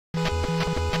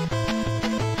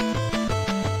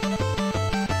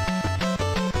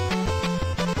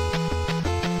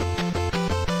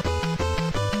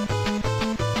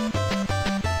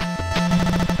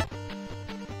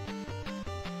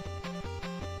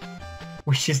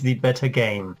which is the better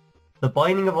game? The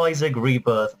Binding of Isaac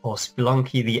Rebirth or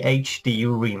Spelunky the HD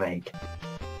remake?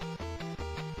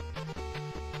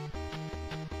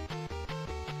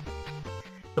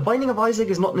 The Binding of Isaac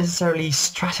is not necessarily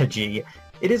strategy.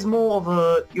 It is more of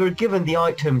a, you're given the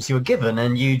items you're given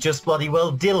and you just bloody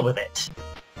well deal with it.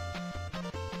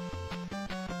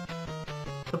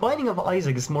 The Binding of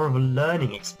Isaac is more of a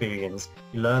learning experience.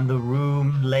 You learn the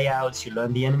room layouts, you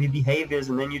learn the enemy behaviors,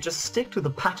 and then you just stick to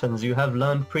the patterns you have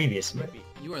learned previously.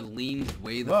 You are leaned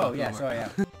way the Whoa, fuck yeah, over. sorry,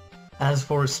 yeah. As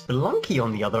for Spelunky,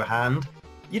 on the other hand,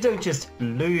 you don't just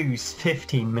lose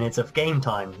 15 minutes of game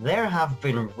time. There have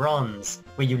been runs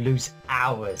where you lose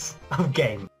hours of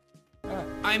game.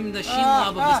 I'm the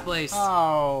Shelob of this place.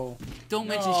 Oh. Don't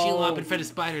mention Shelob in front of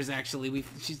spiders, actually.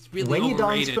 She's really When you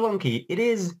die in overrated. Spelunky, it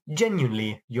is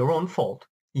genuinely your own fault.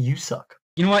 You suck.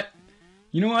 You know what?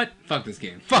 You know what? Fuck this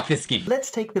game. Fuck this game.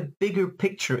 Let's take the bigger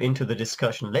picture into the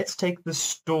discussion. Let's take the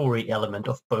story element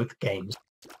of both games.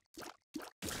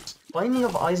 Binding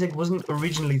of Isaac wasn't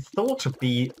originally thought to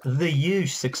be the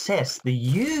huge success, the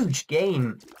huge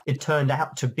game it turned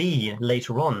out to be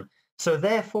later on. So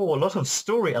therefore, a lot of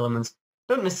story elements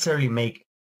don't necessarily make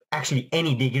actually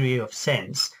any degree of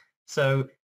sense. So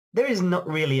there is not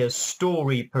really a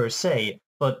story per se,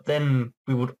 but then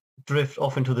we would drift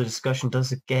off into the discussion,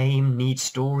 does a game need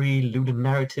story, looted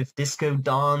narrative, disco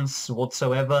dance,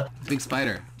 whatsoever? Big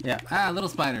spider. Yeah. Ah, little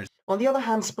spiders. On the other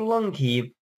hand,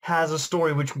 Spelunky has a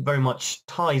story which very much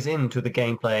ties into the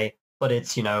gameplay, but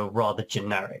it's, you know, rather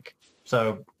generic.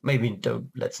 So maybe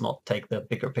let's not take the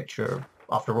bigger picture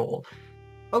after all.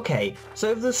 Okay,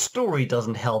 so if the story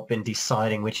doesn't help in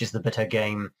deciding which is the better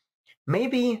game,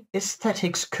 maybe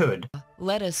aesthetics could.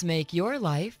 Let us make your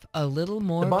life a little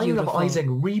more The Binding beautiful. of Isaac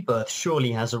Rebirth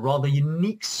surely has a rather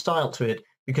unique style to it,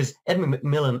 because Edmund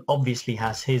Macmillan obviously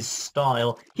has his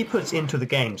style he puts into the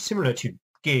game, similar to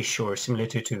Gish or similar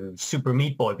to Super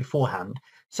Meat Boy beforehand.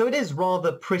 So it is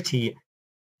rather pretty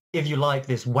if you like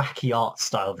this wacky art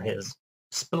style of his.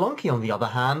 Spelunky, on the other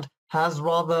hand, has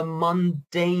rather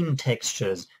mundane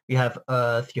textures. You have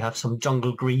earth, you have some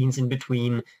jungle greens in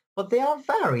between, but they are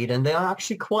varied and they are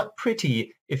actually quite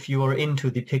pretty if you are into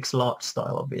the pixel art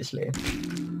style, obviously.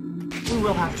 We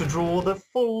will have to draw the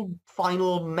full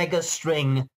final mega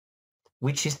string.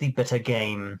 Which is the better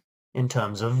game in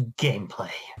terms of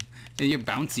gameplay? Yeah, you're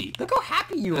bouncy. Look how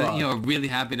happy you are. You know, really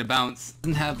happy to bounce.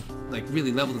 Doesn't have like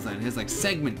really level design. It has like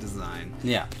segment design.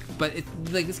 Yeah. But it's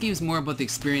like this game's more about the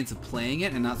experience of playing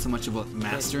it and not so much about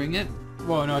mastering it.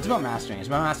 Well, no, it's about mastering. It's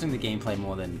about mastering the gameplay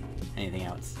more than anything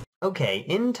else. Okay,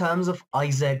 in terms of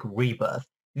Isaac Rebirth,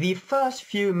 the first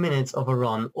few minutes of a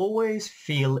run always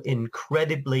feel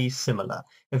incredibly similar.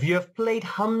 If you have played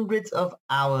hundreds of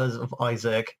hours of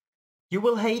Isaac, you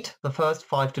will hate the first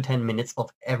 5 to 10 minutes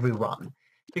of every run.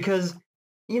 Because,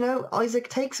 you know, Isaac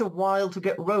takes a while to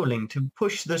get rolling, to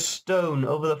push the stone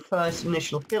over the first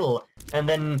initial hill, and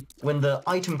then when the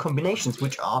item combinations,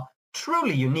 which are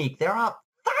truly unique, there are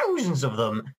thousands of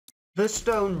them, the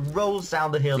stone rolls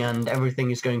down the hill and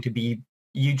everything is going to be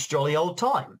huge jolly old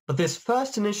time. But this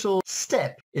first initial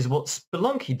step is what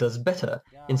Spelunky does better.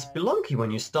 In Spelunky,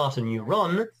 when you start a new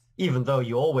run, even though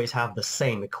you always have the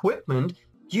same equipment,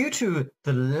 due to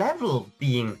the level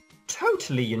being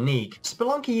totally unique,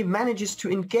 Spelunky manages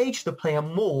to engage the player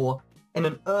more in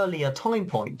an earlier time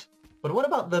point. But what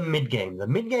about the mid-game? The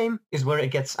mid-game is where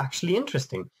it gets actually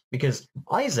interesting, because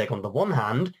Isaac, on the one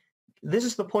hand, this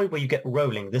is the point where you get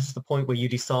rolling. This is the point where you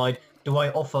decide, do I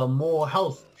offer more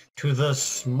health to the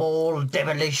small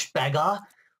devilish beggar?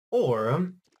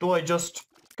 Or do I just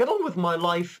get on with my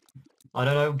life, I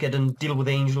don't know, get and deal with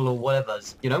Angel or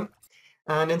whatever's, you know?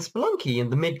 And in Spelunky, in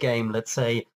the mid-game, let's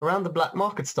say, around the black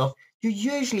market stuff, you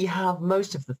usually have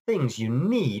most of the things you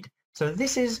need. So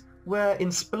this is where in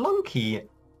Spelunky,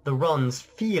 the runs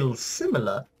feel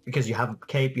similar, because you have a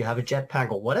cape, you have a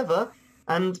jetpack or whatever,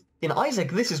 and in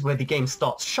Isaac, this is where the game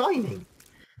starts shining.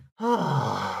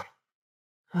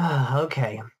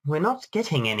 Okay, we're not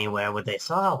getting anywhere with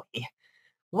this, are we?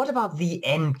 What about the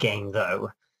end game, though?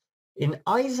 In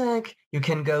Isaac, you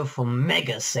can go for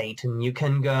Mega Satan, you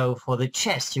can go for the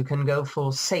chest, you can go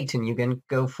for Satan, you can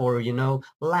go for, you know,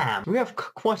 Lamb. We have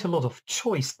quite a lot of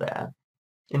choice there.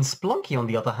 In Spelunky, on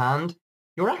the other hand,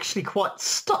 you're actually quite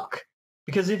stuck.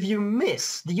 Because if you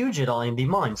miss the Jedi in the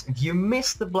mines, if you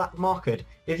miss the black market,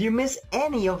 if you miss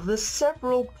any of the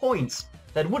several points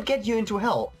that would get you into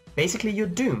hell, basically you're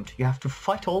doomed. You have to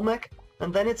fight Olmec,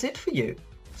 and then it's it for you.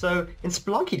 So in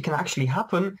Spelunky, it can actually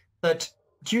happen that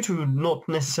due to not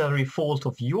necessarily fault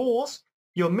of yours,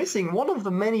 you're missing one of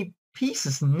the many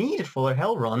pieces needed for a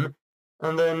hell run,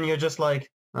 and then you're just like,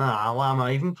 why am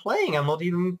I even playing? I'm not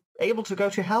even able to go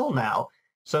to hell now.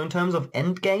 So in terms of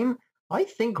endgame, I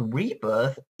think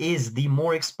Rebirth is the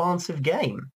more expansive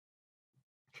game.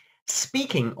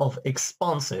 Speaking of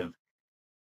expansive,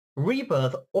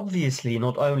 Rebirth obviously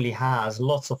not only has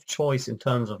lots of choice in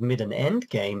terms of mid and end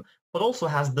game, but also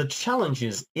has the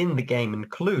challenges in the game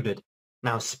included.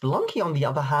 Now, Spelunky, on the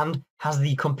other hand, has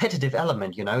the competitive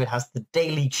element, you know, it has the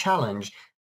daily challenge.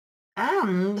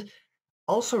 And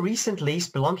also recently,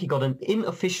 Spelunky got an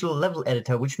unofficial level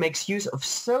editor, which makes use of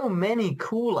so many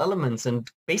cool elements and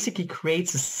basically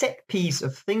creates a set piece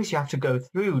of things you have to go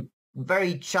through.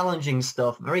 Very challenging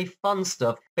stuff, very fun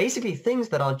stuff, basically things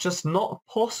that are just not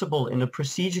possible in a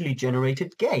procedurally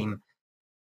generated game.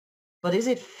 But is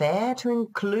it fair to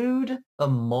include a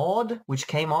mod which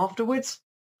came afterwards?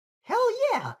 Hell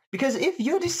yeah! Because if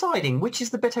you're deciding which is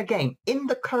the better game in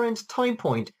the current time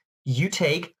point, you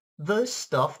take the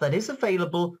stuff that is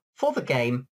available for the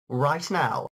game right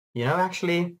now. You know,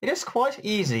 actually, it is quite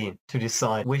easy to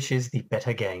decide which is the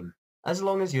better game, as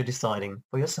long as you're deciding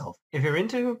for yourself. If you're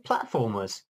into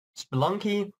platformers,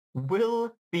 Spelunky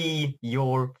will be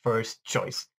your first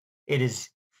choice. It is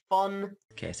fun.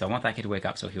 Okay, so I want that kid to wake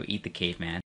up so he'll eat the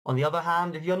caveman. On the other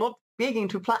hand, if you're not big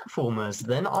into platformers,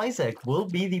 then Isaac will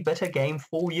be the better game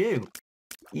for you.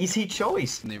 Easy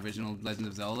choice. In the original Legend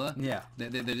of Zelda, Yeah. they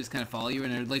just kind of follow you,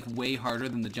 and they're like way harder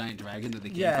than the giant dragon that they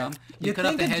came Yeah. from. You You cut off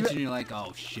think the a head, dra- and you're like,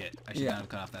 oh shit, I should Yeah. not have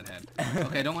cut off that head.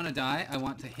 Okay, I don't want to die. I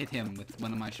want to hit him with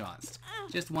one of my shots.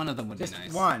 Just one of them would Just be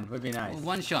nice. one would be nice.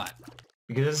 One shot.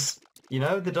 Because, you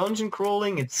know, the dungeon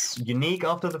crawling, it's unique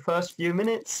after the first few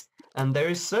minutes, and there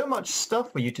is so much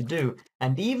stuff for you to do,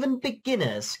 and even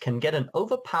beginners can get an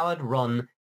overpowered run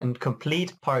and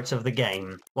complete parts of the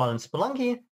game. While in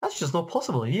Spelunky, that's just not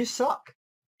possible. You suck.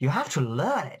 You have to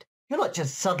learn it. You're not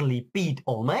just suddenly beat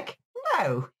Olmec.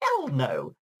 No, hell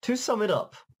no. To sum it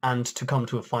up, and to come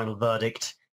to a final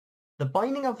verdict, The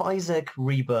Binding of Isaac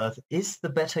Rebirth is the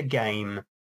better game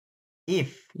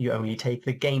if you only take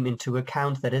the game into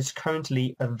account that is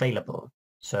currently available.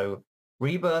 So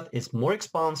Rebirth is more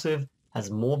expansive, has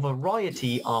more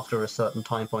variety after a certain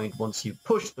time point. Once you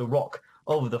push the rock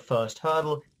over the first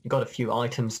hurdle, you got a few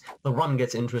items, the run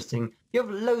gets interesting, you have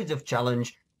loads of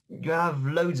challenge, you have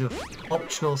loads of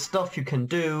optional stuff you can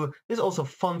do. It's also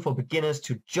fun for beginners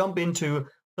to jump into.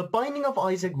 The Binding of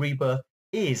Isaac Rebirth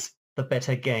is the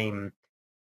better game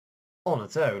on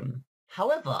its own.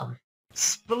 However,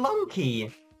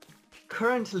 Spelunky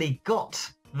currently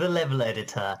got the level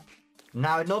editor.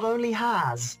 Now it not only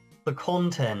has the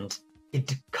content,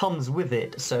 it comes with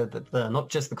it, so that not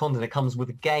just the content, it comes with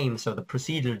the game, so the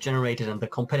procedural generated and the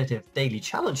competitive daily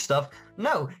challenge stuff.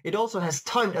 No, it also has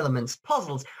timed elements,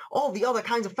 puzzles, all the other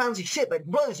kinds of fancy shit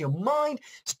that blows your mind.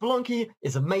 Spelunky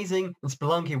is amazing, and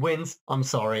Spelunky wins. I'm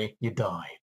sorry, you die.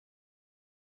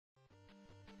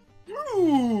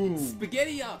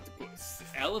 Spaghetti octopus,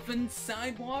 elephant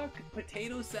sidewalk,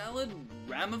 potato salad,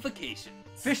 ramifications.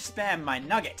 Fish spam my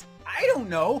nugget. I don't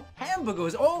know.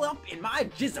 Hamburger's all up in my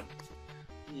jism.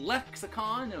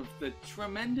 Lexicon of the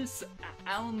tremendous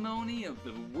alimony of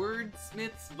the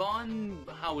wordsmiths von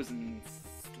Hausen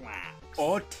slacks.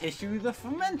 Or tissue the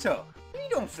fermento. We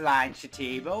don't fly in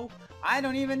Chitabo. I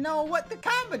don't even know what the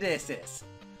commodus is.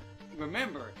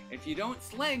 Remember, if you don't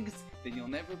slegs, then you'll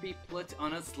never be put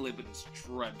on a slibben's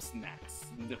snacks.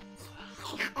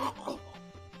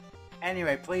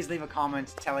 Anyway, please leave a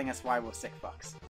comment telling us why we're sick fucks.